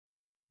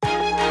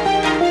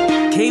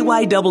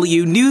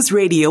KYW News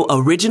Radio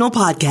original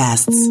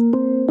podcasts.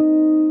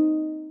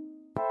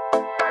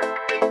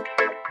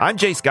 I'm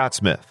J. Scott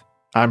Smith.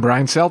 I'm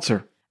Brian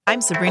Seltzer. I'm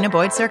Sabrina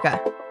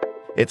Boyd-Circa.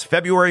 It's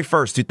February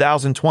 1st,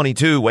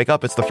 2022. Wake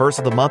up, it's the first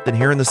of the month, and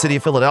here in the city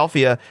of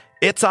Philadelphia,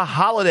 it's a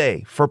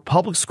holiday for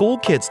public school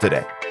kids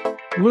today.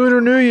 Lunar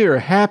New Year.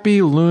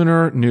 Happy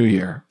Lunar New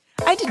Year.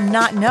 I did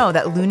not know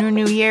that Lunar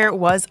New Year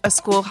was a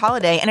school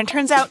holiday, and it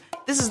turns out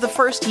this is the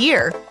first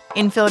year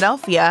in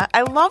Philadelphia.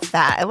 I love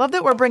that. I love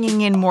that we're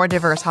bringing in more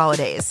diverse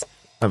holidays.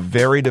 A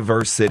very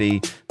diverse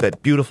city,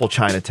 that beautiful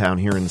Chinatown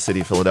here in the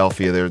city of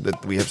Philadelphia.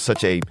 We have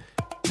such a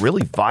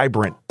really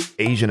vibrant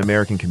Asian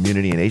American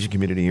community and Asian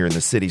community here in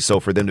the city. So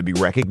for them to be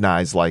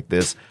recognized like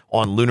this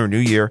on Lunar New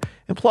Year,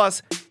 and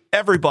plus,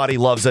 everybody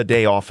loves a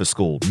day off of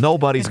school.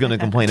 Nobody's going to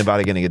complain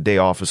about getting a day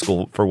off of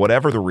school for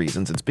whatever the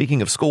reasons. And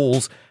speaking of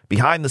schools,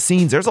 behind the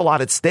scenes, there's a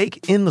lot at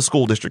stake in the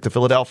school district of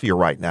Philadelphia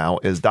right now,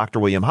 as Dr.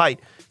 William Haidt,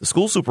 the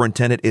school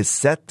superintendent, is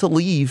set to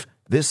leave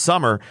this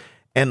summer,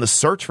 and the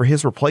search for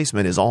his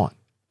replacement is on.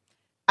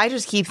 I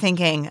just keep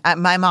thinking,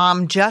 my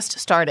mom just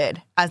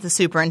started as the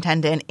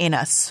superintendent in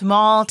a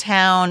small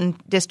town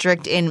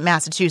district in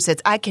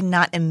Massachusetts. I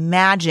cannot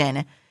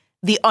imagine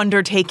the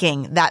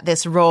undertaking that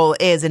this role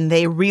is, and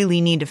they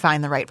really need to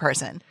find the right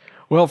person.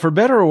 Well, for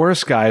better or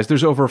worse, guys,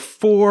 there's over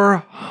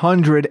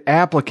 400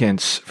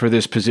 applicants for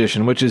this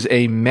position, which is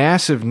a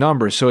massive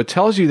number. So it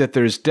tells you that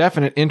there's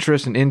definite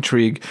interest and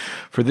intrigue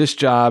for this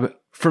job.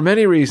 For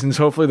many reasons,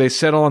 hopefully they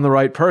settle on the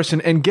right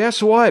person. And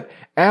guess what?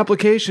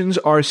 Applications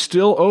are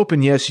still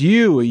open. Yes,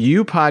 you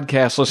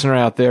podcast listener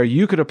out there,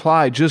 you could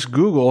apply. Just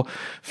Google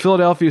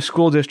Philadelphia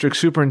School District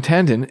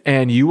Superintendent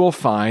and you will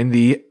find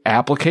the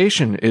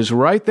application is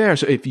right there.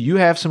 So if you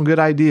have some good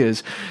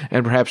ideas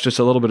and perhaps just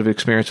a little bit of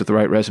experience with the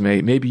right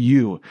resume, maybe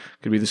you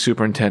could be the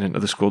superintendent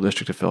of the school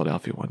district of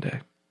Philadelphia one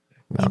day.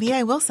 Maybe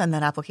I will send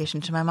that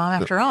application to my mom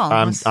after all.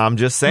 I'm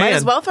just saying. Might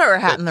as well throw her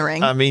hat in the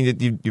ring. I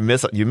mean, you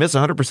miss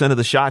 100% of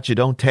the shots you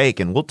don't take.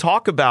 And we'll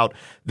talk about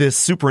this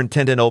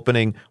superintendent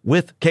opening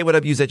with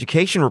KYW's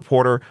education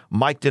reporter,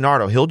 Mike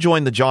DiNardo. He'll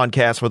join the John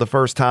Cast for the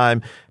first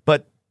time.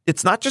 But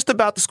it's not just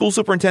about the school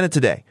superintendent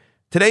today.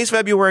 Today's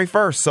February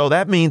 1st, so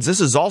that means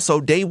this is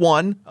also day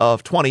one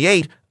of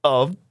 28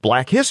 of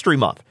Black History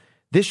Month.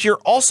 This year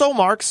also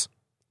marks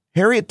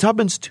Harriet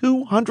Tubman's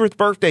 200th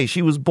birthday.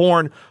 She was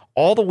born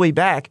all the way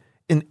back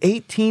in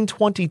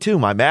 1822.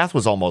 My math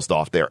was almost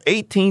off there.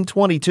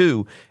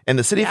 1822. And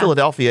the city of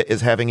Philadelphia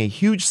is having a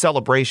huge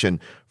celebration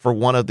for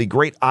one of the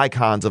great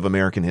icons of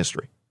American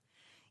history.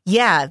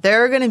 Yeah,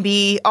 there are going to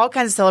be all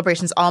kinds of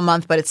celebrations all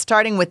month, but it's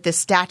starting with this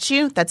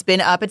statue that's been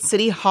up at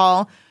City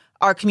Hall.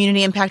 Our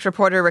community impact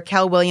reporter,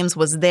 Raquel Williams,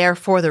 was there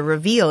for the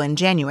reveal in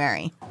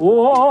January.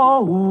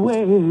 Oh,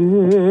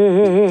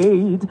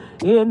 wade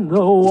in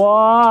the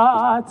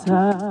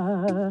water.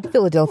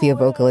 Philadelphia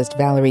vocalist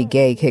Valerie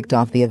Gaye kicked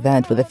off the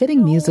event with a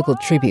fitting musical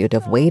tribute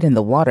of Wade in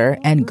the Water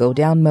and Go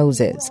Down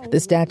Moses. The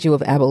statue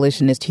of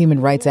abolitionist human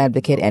rights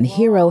advocate and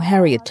hero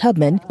Harriet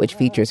Tubman, which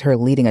features her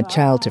leading a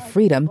child to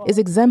freedom, is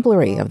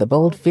exemplary of the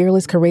bold,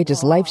 fearless,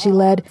 courageous life she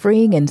led,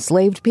 freeing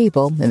enslaved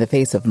people in the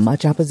face of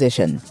much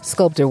opposition.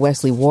 Sculptor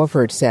Wesley Warford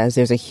says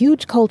there's a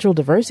huge cultural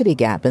diversity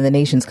gap in the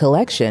nation's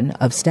collection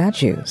of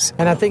statues.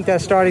 And I think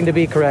that's starting to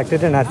be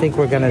corrected, and I think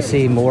we're going to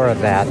see more of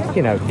that.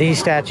 You know, these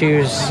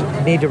statues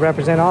need to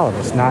represent all of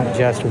us, not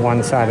just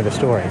one side of the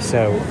story.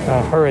 So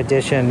her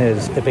addition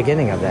is the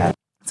beginning of that.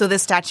 So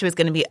this statue is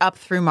going to be up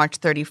through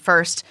March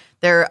 31st.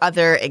 There are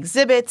other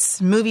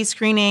exhibits, movie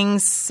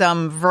screenings,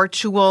 some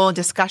virtual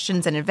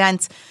discussions and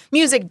events,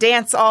 music,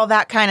 dance, all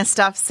that kind of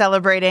stuff,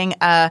 celebrating,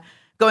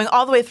 going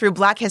all the way through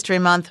Black History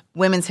Month,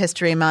 Women's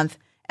History Month,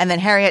 and then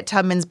Harriet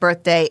Tubman's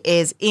birthday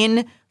is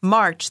in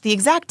March. The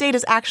exact date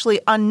is actually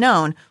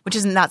unknown, which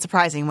isn't that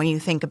surprising when you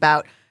think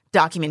about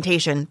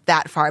documentation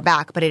that far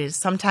back. But it is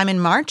sometime in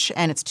March,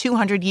 and it's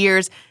 200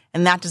 years,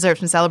 and that deserves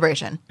some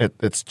celebration.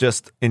 It's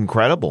just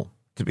incredible,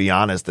 to be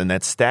honest. And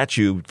that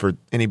statue, for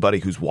anybody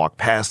who's walked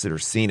past it or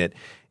seen it,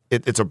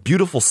 it's a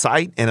beautiful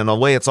sight. And in a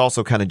way, it's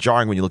also kind of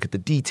jarring when you look at the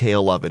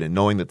detail of it and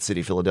knowing that the city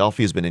of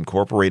Philadelphia has been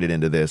incorporated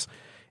into this.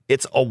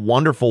 It's a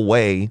wonderful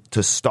way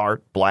to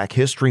start Black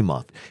History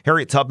Month.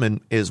 Harriet Tubman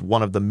is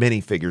one of the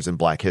many figures in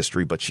Black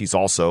history, but she's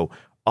also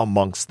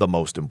amongst the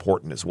most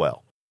important as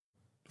well.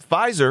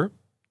 Pfizer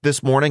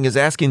this morning is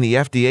asking the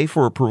FDA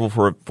for approval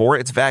for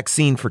its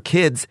vaccine for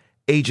kids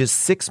ages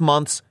 6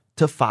 months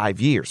to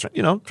 5 years.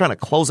 You know, trying to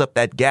close up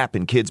that gap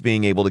in kids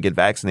being able to get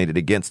vaccinated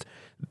against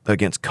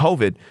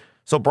COVID.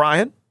 So,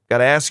 Brian, got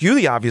to ask you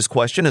the obvious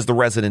question as the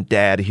resident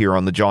dad here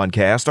on the John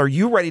Cast. Are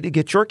you ready to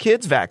get your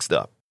kids vaxxed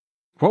up?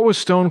 What was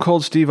Stone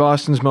Cold Steve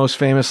Austin's most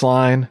famous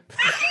line?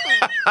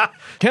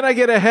 Can I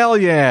get a hell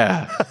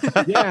yeah?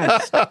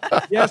 Yes.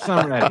 Yes,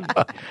 I'm ready.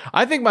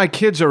 I think my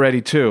kids are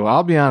ready too.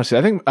 I'll be honest.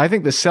 I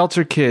think the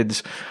Seltzer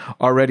kids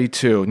are ready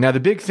too. Now, the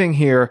big thing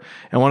here,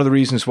 and one of the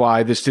reasons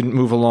why this didn't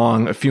move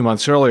along a few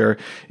months earlier,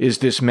 is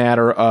this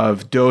matter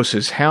of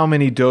doses. How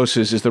many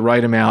doses is the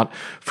right amount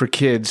for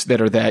kids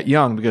that are that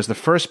young? Because the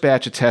first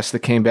batch of tests that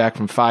came back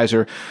from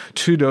Pfizer,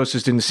 2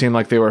 doses didn't seem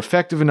like they were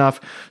effective enough.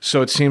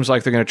 So it seems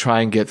like they're going to try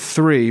and get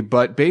 3.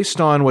 But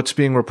based on what's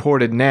being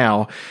reported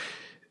now,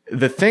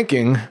 the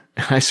thinking,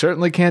 I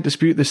certainly can't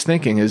dispute this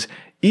thinking, is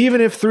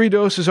even if 3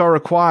 doses are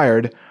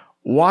required,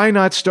 why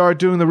not start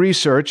doing the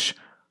research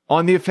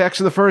on the effects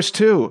of the first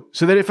 2?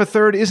 So that if a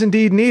third is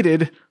indeed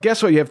needed,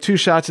 guess what? You have 2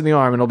 shots in the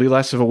arm and it'll be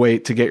less of a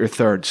wait to get your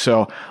third.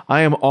 So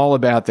I am all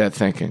about that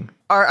thinking.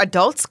 Our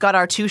adults got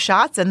our 2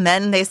 shots and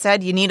then they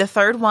said you need a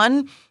third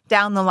one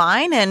down the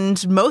line.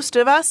 And most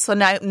of us, so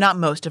not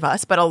most of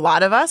us, but a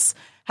lot of us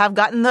have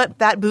gotten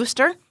that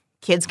booster.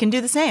 Kids can do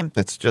the same.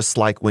 It's just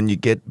like when you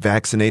get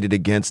vaccinated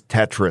against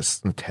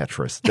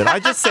Tetris. Did I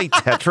just say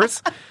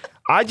Tetris?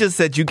 I just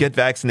said you get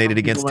vaccinated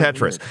against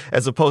Tetris,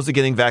 as opposed to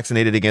getting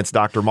vaccinated against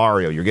Dr.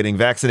 Mario. You're getting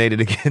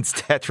vaccinated against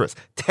Tetris.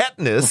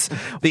 Tetanus,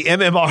 the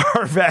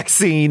MMR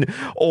vaccine,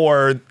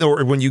 or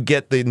when you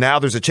get now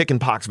there's a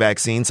chickenpox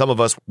vaccine. Some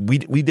of us, we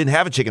didn't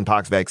have a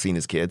chickenpox vaccine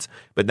as kids,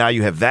 but now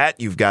you have that.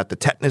 You've got the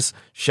tetanus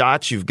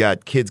shots. You've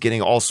got kids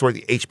getting all sorts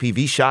of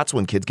HPV shots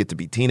when kids get to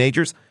be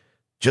teenagers.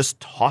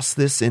 Just toss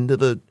this into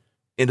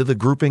the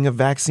grouping of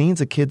vaccines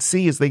that kids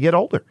see as they get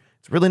older.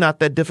 It's really not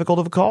that difficult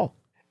of a call.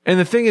 And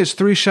the thing is,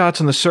 3 shots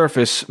on the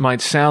surface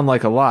might sound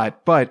like a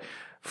lot, but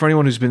for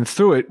anyone who's been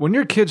through it, when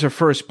your kids are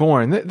first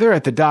born, they're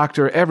at the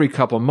doctor every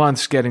couple of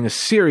months getting a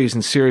series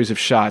and series of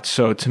shots.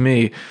 So to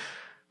me,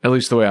 at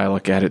least the way I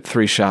look at it,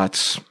 3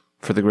 shots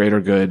for the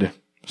greater good.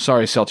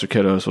 Sorry, Seltzer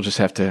kiddos, we'll just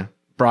have to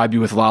bribe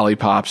you with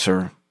lollipops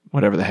or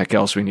whatever the heck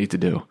else we need to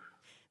do.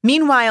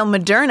 Meanwhile,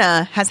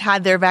 Moderna has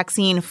had their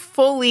vaccine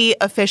fully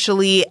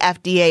officially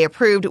FDA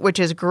approved, which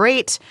is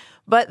great,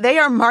 but they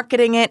are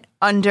marketing it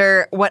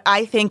under what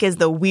I think is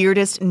the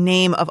weirdest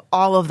name of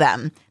all of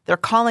them. They're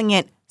calling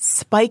it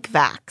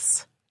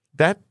Spikevax.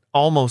 That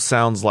almost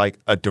sounds like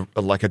a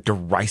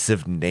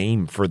derisive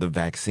name for the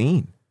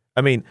vaccine.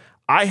 I mean,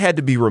 I had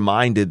to be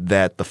reminded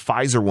that the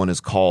Pfizer one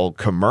is called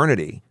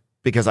Comirnaty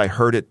because I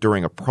heard it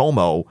during a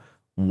promo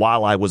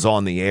while I was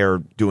on the air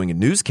doing a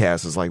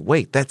newscast. Is like,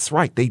 wait, that's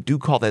right. They do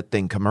call that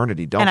thing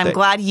Comirnaty, don't they? And I'm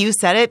glad you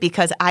said it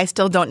because I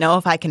still don't know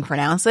if I can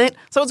pronounce it.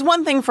 So it's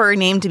one thing for a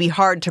name to be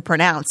hard to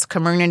pronounce,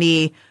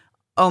 Comirnaty,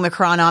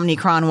 Omicron,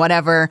 Omnicron,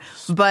 whatever.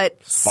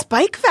 But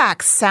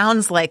Spikevax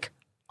sounds like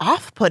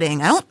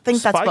off-putting. I don't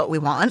think that's what we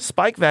want.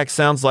 Spikevax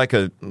sounds like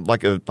a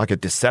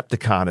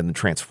Decepticon in the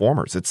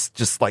Transformers. It's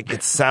just like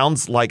it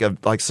sounds like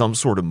some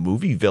sort of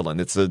movie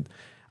villain.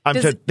 I'm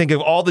trying to think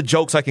of all the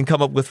jokes I can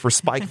come up with for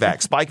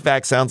Spikevax.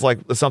 Spikevax sounds like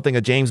something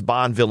a James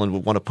Bond villain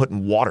would want to put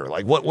in water.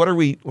 Like what are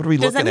we looking at here?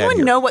 Does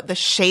anyone know what the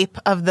shape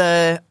of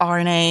the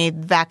RNA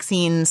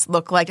vaccines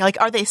look like? Like,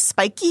 are they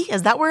spiky?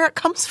 Is that where it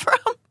comes from?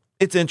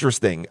 It's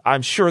interesting.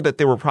 I'm sure that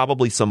there were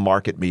probably some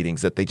market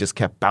meetings that they just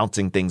kept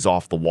bouncing things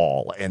off the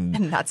wall,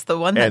 and that's the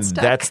one that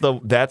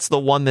stuck. That's the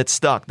one that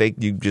stuck.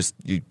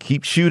 You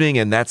keep shooting,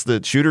 and that's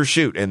the shoot or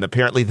shoot, and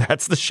apparently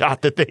that's the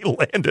shot that they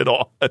landed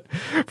on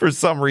for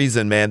some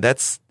reason. Man,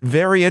 that's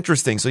very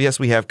interesting. So yes,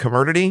 we have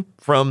Comirnaty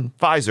from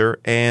Pfizer,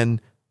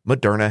 and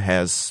Moderna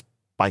has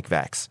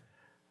Spikevax.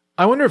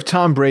 I wonder if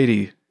Tom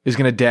Brady is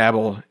going to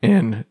dabble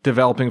in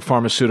developing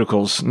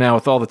pharmaceuticals now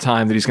with all the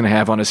time that he's going to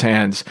have on his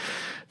hands.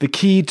 The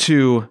key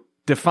to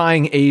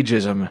defying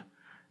ageism,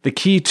 the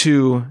key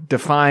to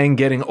defying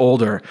getting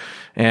older,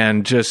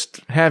 and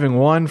just having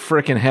one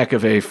frickin' heck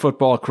of a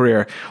football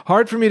career.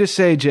 Hard for me to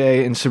say,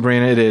 Jay and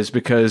Sabrina, it is,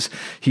 because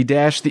he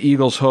dashed the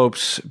Eagles'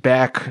 hopes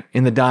back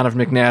in the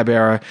Donovan McNabb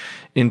era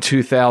in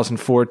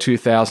 2004,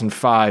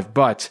 2005.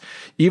 But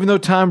even though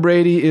Tom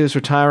Brady is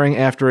retiring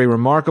after a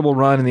remarkable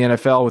run in the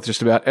NFL with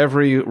just about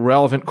every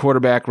relevant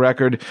quarterback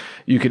record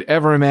you could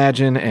ever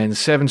imagine and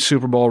 7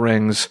 Super Bowl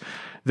rings,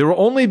 there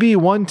will only be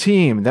one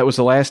team that was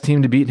the last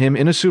team to beat him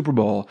in a Super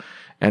Bowl,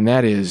 and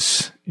that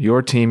is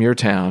your team, your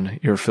town,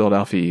 your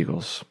Philadelphia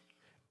Eagles.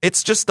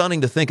 It's just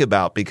stunning to think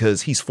about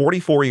because he's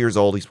 44 years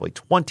old. He's played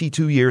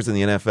 22 years in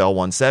the NFL,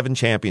 won 7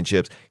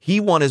 championships.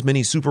 He won as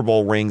many Super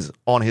Bowl rings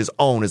on his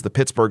own as the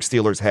Pittsburgh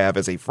Steelers have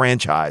as a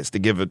franchise, to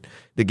give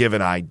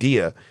an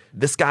idea.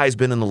 This guy's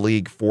been in the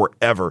league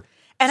forever.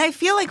 And I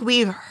feel like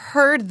we've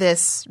heard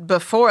this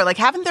before. Like,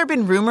 haven't there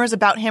been rumors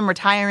about him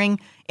retiring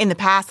in the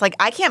past? Like,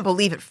 I can't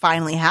believe it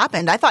finally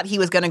happened. I thought he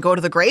was going to go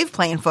to the grave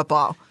playing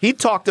football. He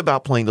talked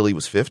about playing till he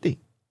was 50.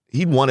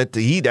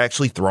 He'd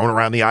actually thrown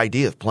around the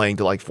idea of playing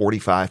to like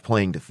 45,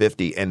 playing to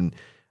 50. And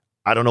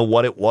I don't know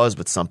what it was,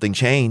 but something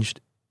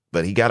changed.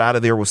 But he got out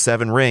of there with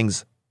 7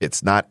 rings.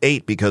 It's not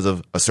 8 because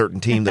of a certain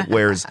team that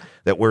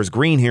wears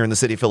green here in the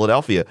city of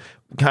Philadelphia.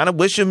 Kind of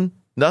wish him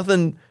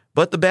nothing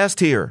but the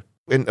best here.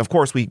 And, of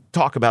course, we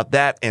talk about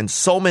that and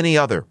so many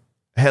other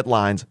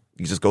headlines.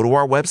 You just go to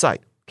our website,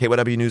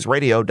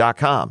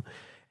 kywnewsradio.com.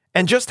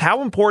 And just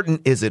how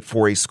important is it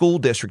for a school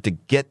district to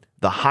get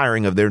the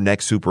hiring of their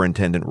next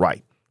superintendent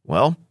right?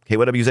 Well,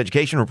 KYW's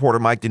education reporter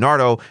Mike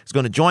DiNardo is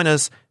going to join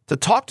us to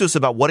talk to us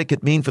about what it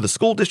could mean for the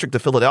school district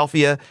of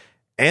Philadelphia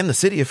and the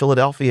city of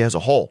Philadelphia as a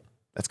whole.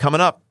 That's coming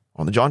up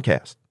on the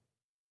Johncast.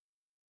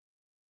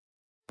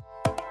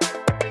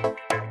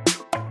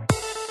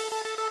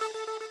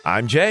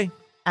 I'm Jay.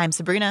 I'm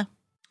Sabrina.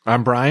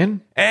 I'm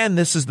Brian. And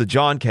this is the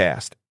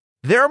Johncast.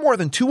 There are more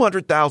than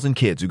 200,000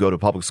 kids who go to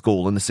public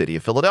school in the city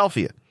of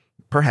Philadelphia.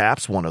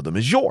 Perhaps one of them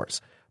is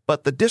yours.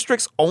 But the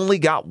district's only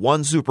got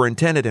one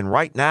superintendent, and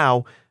right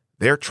now,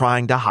 they're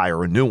trying to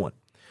hire a new one.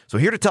 So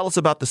here to tell us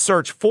about the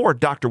search for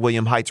Dr.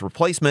 William Height's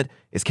replacement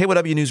is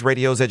KYW News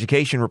Radio's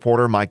education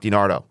reporter, Mike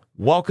DiNardo.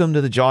 Welcome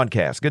to the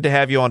Johncast. Good to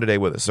have you on today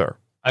with us, sir.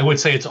 I would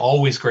say it's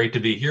always great to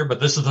be here,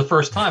 but this is the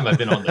first time I've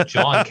been on the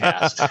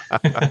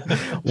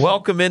Johncast.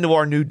 Welcome into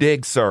our new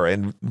digs, sir.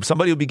 And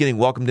somebody who will be getting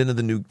welcomed into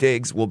the new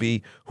digs will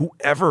be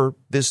whoever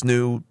this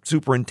new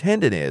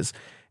superintendent is.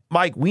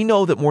 Mike, we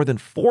know that more than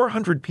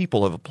 400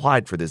 people have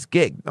applied for this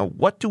gig. Now,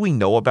 what do we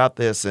know about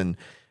this? And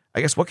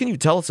I guess what can you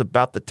tell us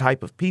about the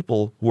type of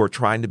people who are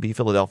trying to be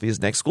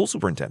Philadelphia's next school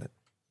superintendent?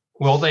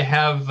 Well, they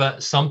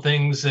have some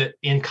things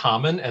in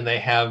common, and they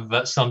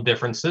have some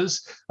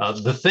differences.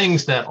 The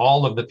things that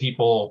all of the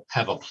people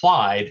have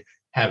applied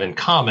have in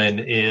common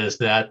is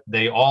that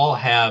they all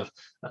have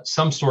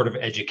some sort of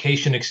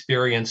education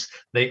experience.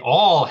 They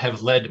all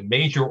have led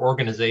major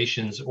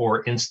organizations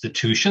or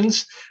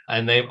institutions,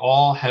 and they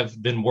all have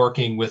been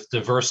working with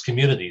diverse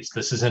communities.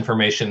 This is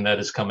information that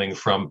is coming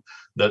from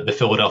the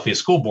Philadelphia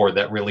School Board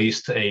that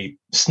released a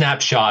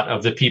snapshot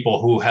of the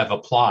people who have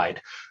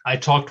applied. I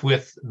talked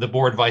with the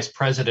board vice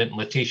president,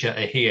 Letitia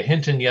Ahia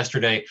Hinton,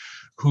 yesterday,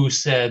 who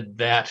said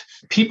that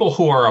people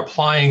who are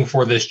applying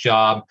for this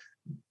job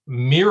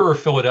mirror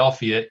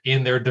Philadelphia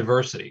in their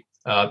diversity.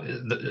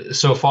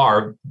 So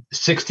far,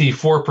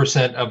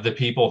 64% of the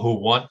people who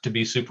want to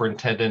be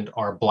superintendent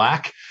are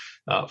Black,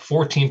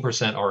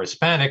 14% are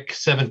Hispanic,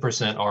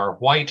 7% are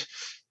white,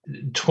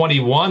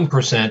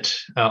 21%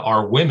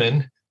 are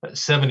women,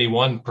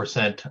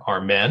 71%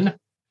 are men.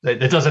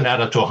 That doesn't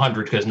add up to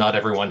 100 because not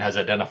everyone has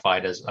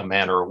identified as a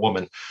man or a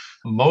woman.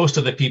 Most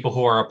of the people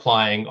who are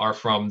applying are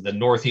from the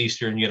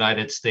northeastern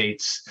United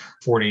States,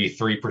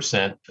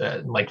 43%,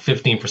 like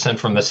 15%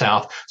 from the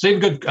South. So you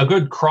have a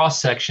good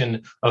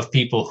cross-section of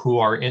people who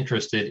are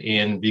interested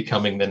in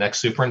becoming the next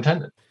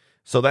superintendent.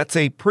 So that's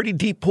a pretty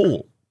deep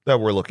pool that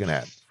we're looking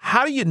at.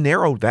 How do you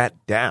narrow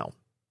that down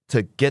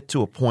to get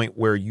to a point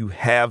where you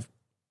have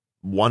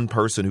one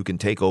person who can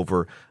take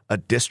over a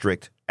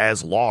district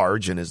as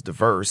large and as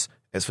diverse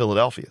as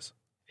Philadelphia's?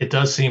 It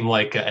does seem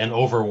like an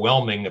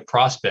overwhelming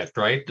prospect,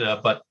 right?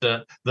 But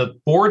the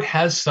board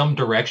has some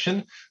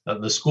direction.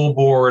 The school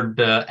board,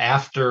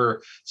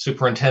 after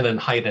Superintendent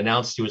Height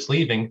announced he was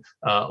leaving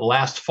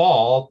last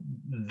fall,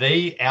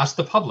 they asked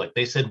the public.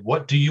 They said,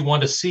 what do you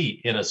want to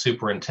see in a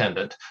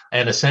superintendent?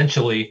 And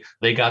essentially,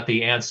 they got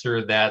the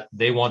answer that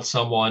they want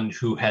someone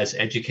who has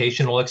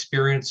educational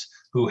experience,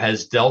 who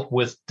has dealt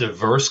with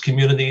diverse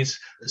communities,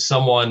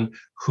 someone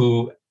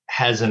who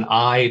has an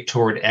eye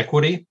toward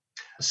equity.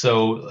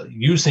 So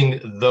using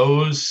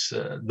those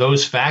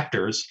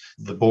factors,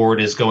 the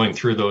board is going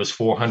through those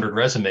 400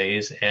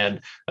 resumes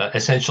and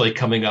essentially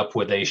coming up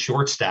with a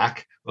short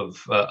stack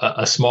of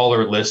a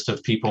smaller list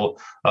of people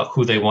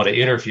who they want to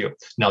interview.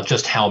 Now,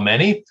 just how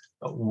many,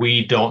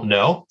 we don't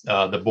know.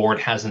 The board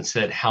hasn't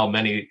said how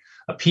many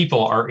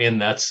people are in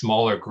that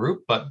smaller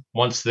group, but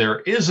once there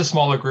is a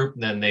smaller group,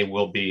 then they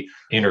will be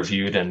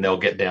interviewed and they'll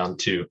get down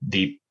to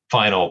the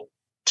final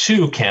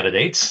two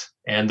candidates.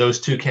 And those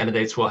two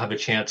candidates will have a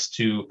chance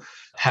to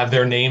have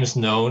their names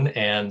known,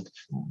 and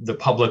the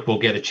public will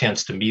get a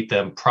chance to meet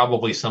them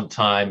probably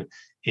sometime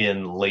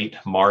in late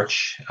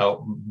March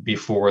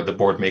before the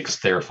board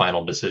makes their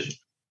final decision.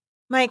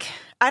 Mike,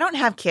 I don't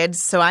have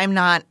kids, so I'm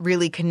not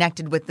really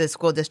connected with the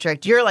school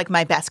district. You're like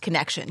my best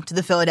connection to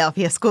the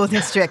Philadelphia School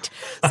District.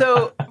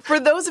 So for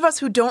those of us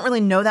who don't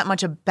really know that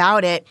much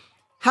about it,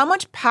 how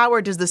much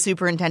power does the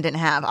superintendent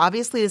have?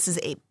 Obviously, this is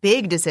a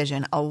big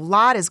decision. A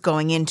lot is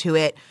going into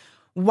it.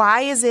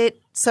 Why is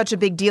it such a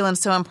big deal and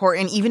so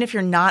important, even if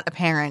you're not a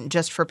parent,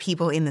 just for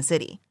people in the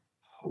city?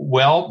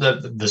 Well,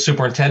 the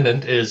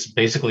superintendent is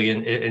basically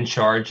in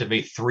charge of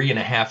a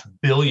 $3.5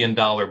 billion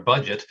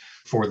budget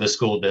for the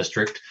school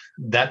district.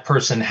 That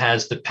person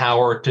has the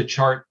power to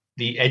chart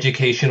the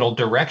educational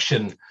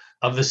direction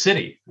of the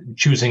city,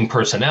 choosing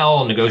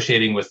personnel,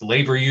 negotiating with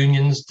labor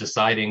unions,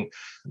 deciding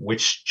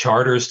which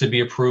charters to be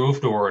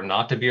approved or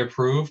not to be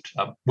approved,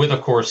 with,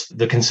 of course,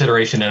 the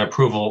consideration and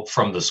approval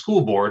from the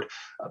school board.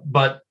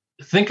 But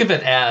think of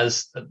it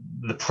as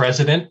the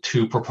president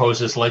who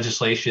proposes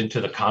legislation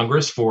to the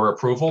Congress for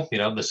approval. You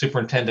know, the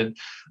superintendent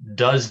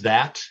does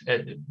that.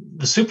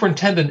 The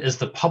superintendent is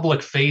the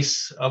public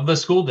face of the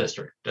school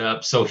district.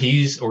 So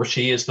he's or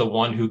she is the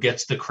one who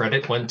gets the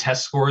credit when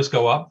test scores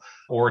go up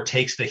or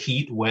takes the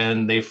heat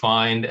when they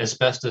find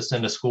asbestos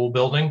in a school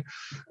building.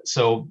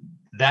 So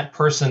that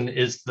person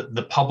is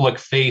the public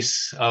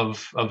face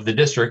of the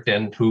district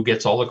and who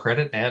gets all the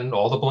credit and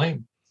all the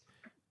blame.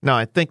 Now,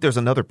 I think there's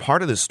another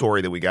part of this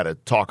story that we got to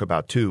talk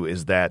about, too,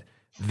 is that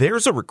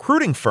there's a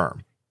recruiting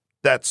firm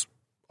that's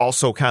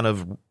also kind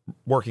of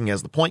working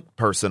as the point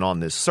person on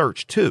this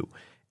search, too.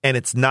 And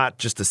it's not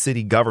just a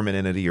city government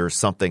entity or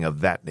something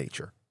of that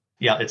nature.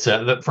 Yeah, it's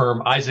the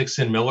firm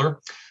Isaacson Miller.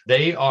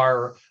 They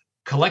are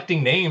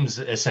collecting names,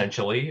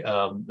 essentially.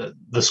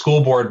 The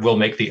school board will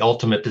make the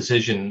ultimate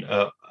decision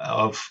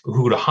of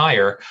who to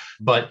hire,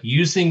 but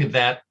using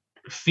that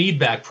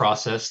feedback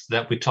process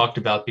that we talked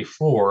about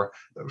before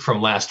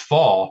from last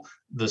fall,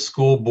 the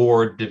school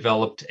board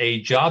developed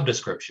a job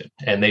description,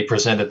 and they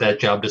presented that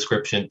job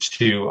description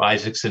to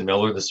Isaacson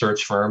Miller, the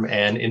search firm.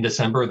 And in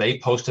December, they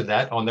posted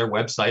that on their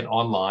website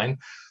online,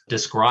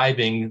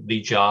 describing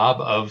the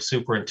job of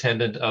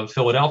superintendent of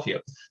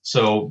Philadelphia.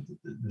 So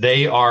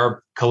they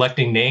are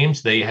collecting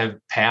names. They have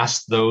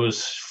passed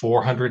those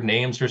 400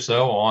 names or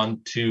so on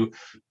to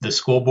the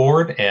school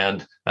board.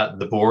 And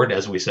the board,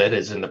 as we said,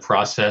 is in the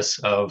process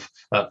of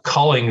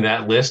culling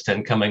that list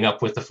and coming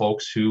up with the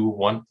folks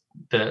who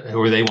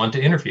they want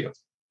to interview.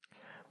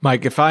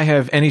 Mike, if I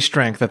have any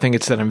strength, I think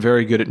it's that I'm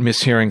very good at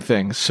mishearing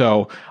things.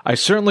 So I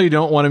certainly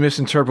don't want to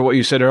misinterpret what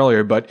you said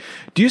earlier, but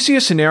do you see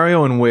a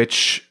scenario in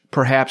which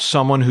perhaps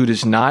someone who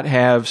does not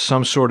have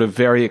some sort of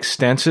very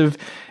extensive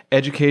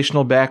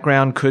educational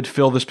background could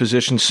fill this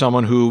position,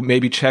 someone who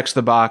maybe checks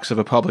the box of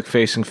a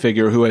public-facing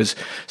figure who has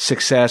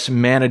success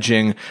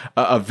managing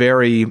a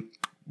very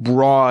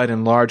broad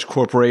and large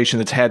corporation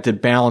that's had to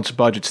balance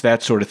budgets,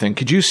 that sort of thing?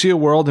 Could you see a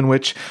world in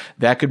which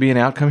that could be an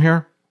outcome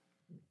here?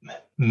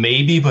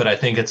 Maybe, but I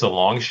think it's a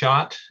long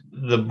shot.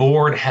 The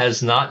board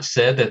has not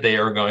said that they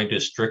are going to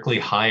strictly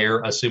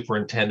hire a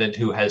superintendent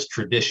who has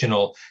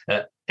traditional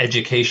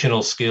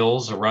educational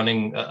skills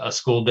running a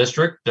school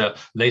district.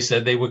 They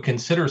said they would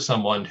consider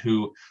someone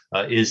who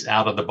is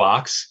out of the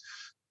box.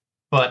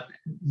 But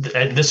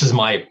this is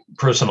my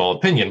personal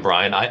opinion,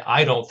 Brian.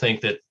 I don't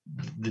think that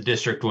the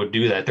district would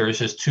do that. There is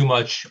just too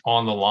much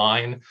on the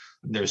line.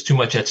 There's too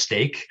much at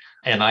stake.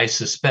 And I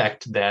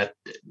suspect that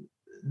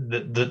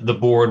the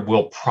board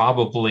will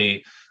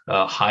probably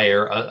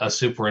hire a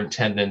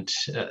superintendent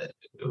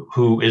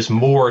who is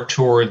more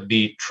toward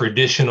the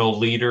traditional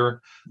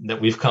leader that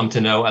we've come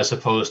to know, as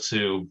opposed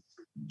to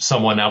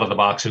someone out of the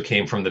box who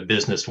came from the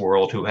business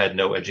world who had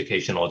no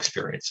educational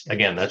experience.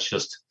 Again, that's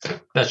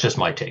just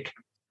my take.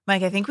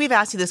 Mike, I think we've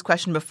asked you this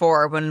question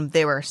before when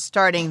they were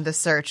starting the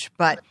search,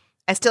 but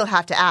I still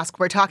have to ask.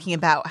 We're talking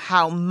about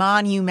how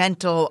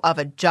monumental of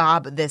a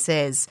job this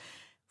is.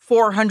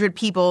 400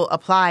 people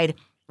applied.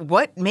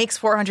 What makes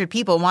 400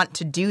 people want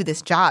to do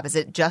this job? Is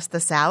it just the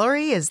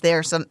salary? Is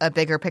there a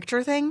bigger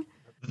picture thing?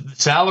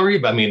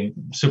 Salary, I mean,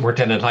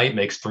 Superintendent Height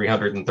makes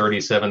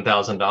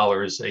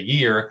 $337,000 a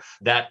year.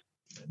 That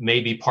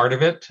may be part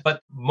of it.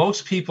 But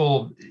most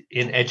people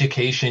in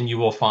education, you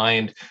will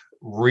find,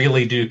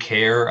 really do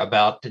care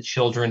about the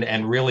children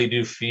and really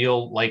do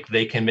feel like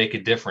they can make a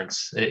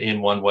difference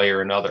in one way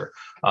or another.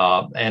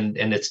 And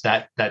it's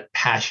that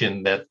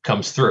passion that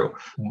comes through.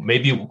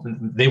 Maybe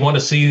they want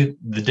to see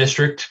the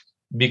district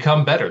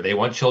become better. They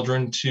want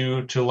children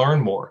to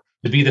learn more.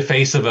 To be the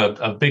face of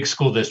a big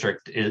school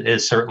district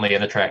is certainly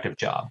an attractive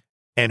job.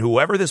 And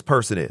whoever this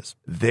person is,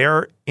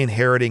 they're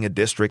inheriting a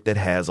district that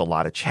has a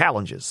lot of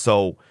challenges.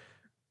 So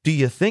do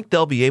you think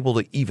they'll be able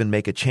to even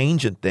make a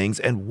change in things?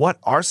 And what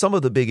are some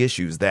of the big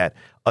issues that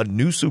a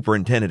new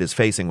superintendent is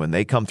facing when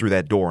they come through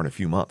that door in a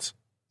few months?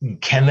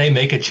 Can they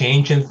make a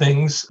change in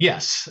things?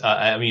 Yes.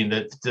 I mean,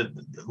 the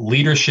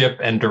leadership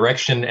and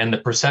direction and the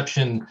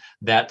perception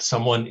that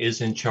someone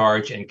is in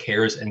charge and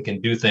cares and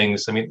can do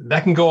things, I mean,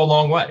 that can go a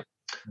long way.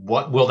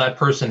 What will that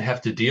person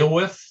have to deal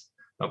with?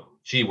 Oh,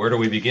 gee, where do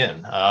we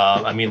begin?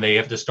 I mean, they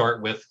have to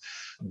start with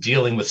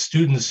dealing with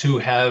students who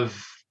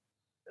have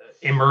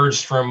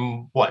emerged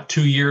from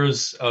 2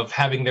 years of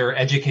having their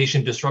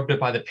education disrupted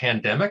by the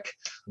pandemic,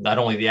 not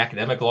only the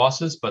academic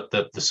losses, but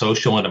the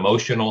social and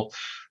emotional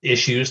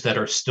issues that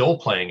are still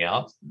playing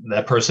out.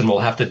 That person will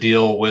have to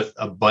deal with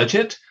a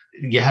budget.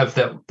 You have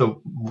the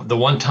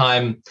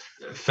one-time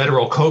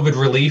federal COVID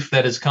relief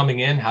that is coming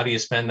in. How do you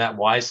spend that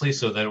wisely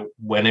so that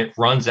when it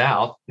runs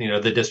out,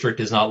 the district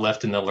is not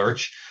left in the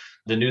lurch?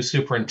 The new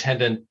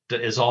superintendent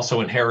is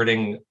also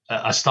inheriting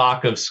a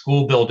stock of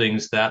school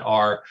buildings that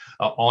are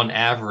on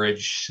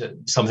average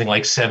something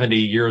like 70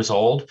 years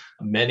old.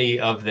 Many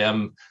of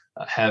them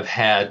have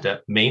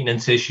had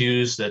maintenance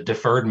issues,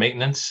 deferred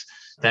maintenance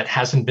that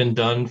hasn't been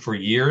done for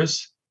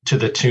years, to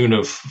the tune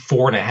of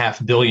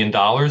 $4.5 billion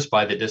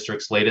by the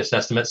district's latest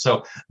estimate.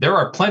 So there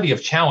are plenty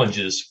of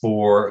challenges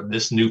for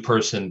this new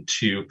person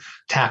to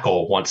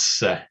tackle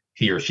once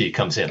he or she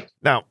comes in.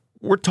 Now,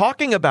 we're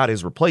talking about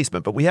his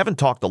replacement, but we haven't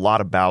talked a lot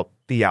about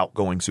the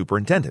outgoing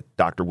superintendent,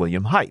 Dr.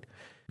 William Height.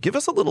 Give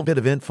us a little bit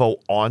of info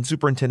on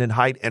Superintendent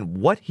Height and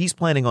what he's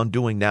planning on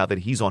doing now that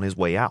he's on his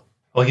way out.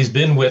 Well, he's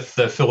been with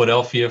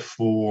Philadelphia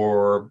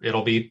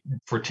it'll be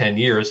for 10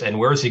 years. And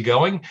where is he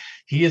going?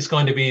 He is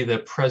going to be the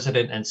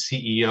president and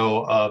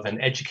CEO of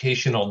an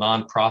educational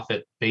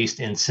nonprofit based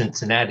in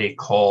Cincinnati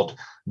called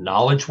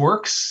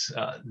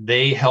KnowledgeWorks.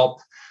 They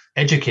help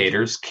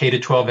educators,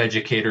 K-12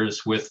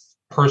 educators, with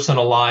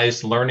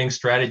personalized learning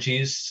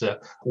strategies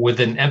with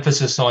an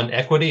emphasis on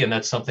equity. And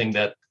that's something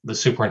that the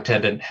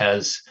superintendent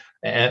has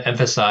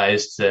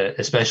emphasized,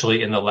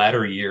 especially in the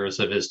latter years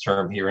of his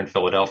term here in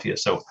Philadelphia.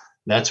 So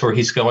that's where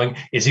he's going.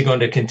 Is he going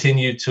to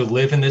continue to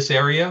live in this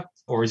area,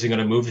 or is he going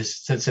to move to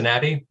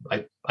Cincinnati?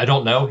 I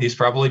don't know. He's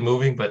probably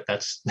moving, but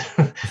that's,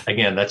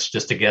 again, that's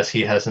just a guess.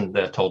 He hasn't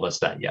told us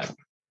that yet.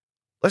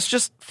 Let's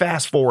just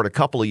fast forward a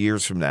couple of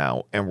years from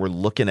now, and we're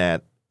looking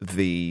at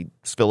the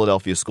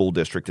Philadelphia School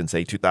District in,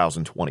 say,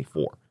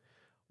 2024.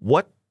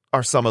 What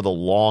are some of the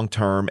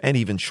long-term and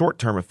even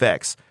short-term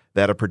effects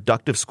that a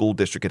productive school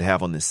district could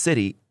have on the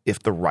city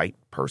if the right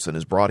person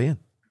is brought in?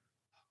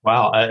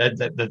 Wow,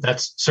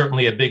 that's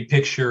certainly a big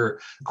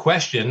picture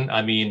question.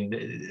 I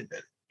mean,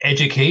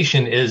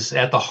 education is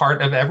at the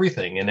heart of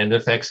everything, and it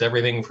affects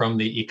everything from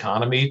the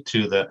economy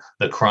to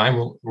the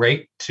crime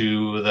rate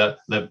to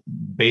the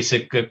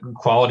basic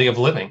quality of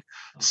living.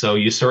 So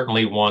you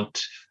certainly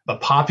want a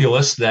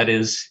populace that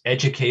is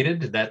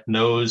educated, that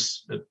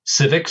knows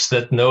civics,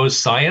 that knows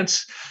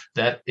science,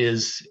 that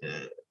is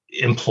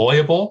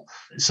employable.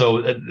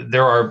 So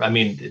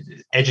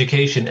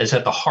education is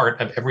at the heart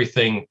of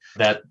everything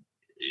that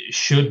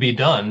should be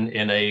done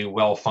in a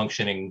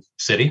well-functioning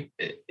city.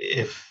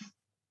 If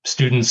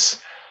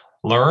students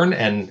learn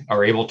and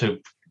are able to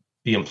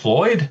be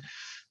employed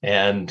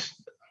and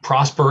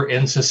prosper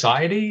in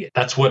society,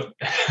 that's what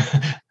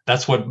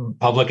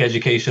public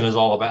education is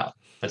all about.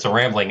 That's a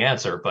rambling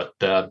answer, but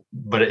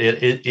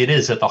it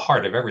is at the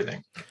heart of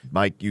everything.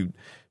 Mike, you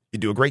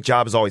do a great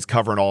job as always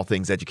covering all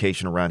things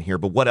education around here,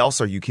 but what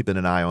else are you keeping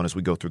an eye on as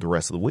we go through the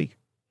rest of the week?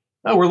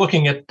 We're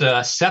looking at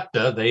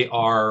SEPTA. They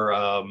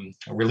are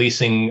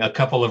releasing a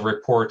couple of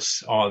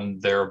reports on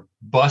their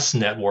bus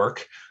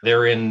network.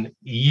 They're in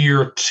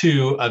year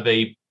 2 of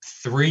a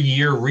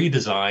 3-year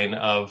redesign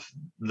of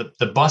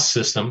the bus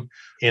system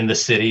in the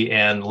city.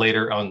 And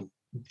later on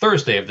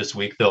Thursday of this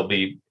week, they'll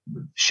be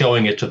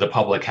showing it to the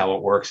public, how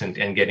it works, and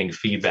getting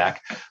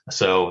feedback.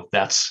 So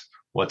that's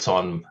what's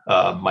on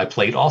my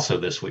plate also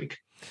this week.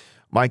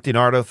 Mike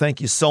DiNardo, thank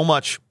you so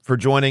much for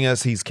joining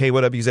us. He's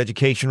KYW's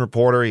education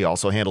reporter. He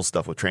also handles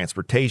stuff with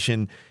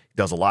transportation. He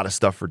does a lot of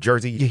stuff for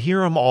Jersey. You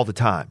hear him all the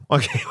time on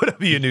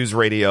KYW News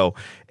Radio,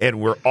 and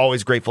we're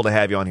always grateful to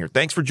have you on here.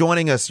 Thanks for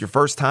joining us. Your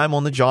first time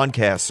on the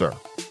Johncast, sir.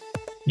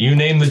 You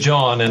name the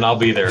John, and I'll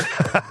be there.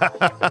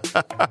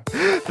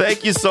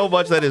 Thank you so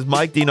much. That is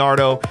Mike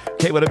DiNardo,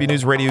 KYW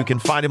News Radio. You can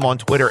find him on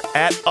Twitter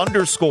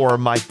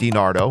 @_Mike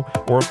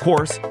DiNardo. Or, of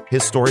course,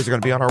 his stories are going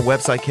to be on our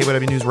website,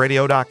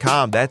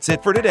 KYWNewsRadio.com. That's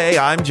it for today.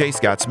 I'm Jay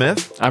Scott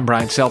Smith. I'm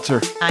Brian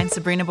Seltzer. I'm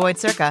Sabrina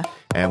Boyd-Circa.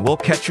 And we'll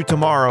catch you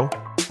tomorrow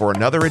for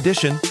another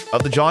edition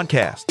of the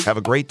Johncast. Have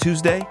a great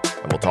Tuesday,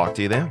 and we'll talk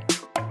to you then.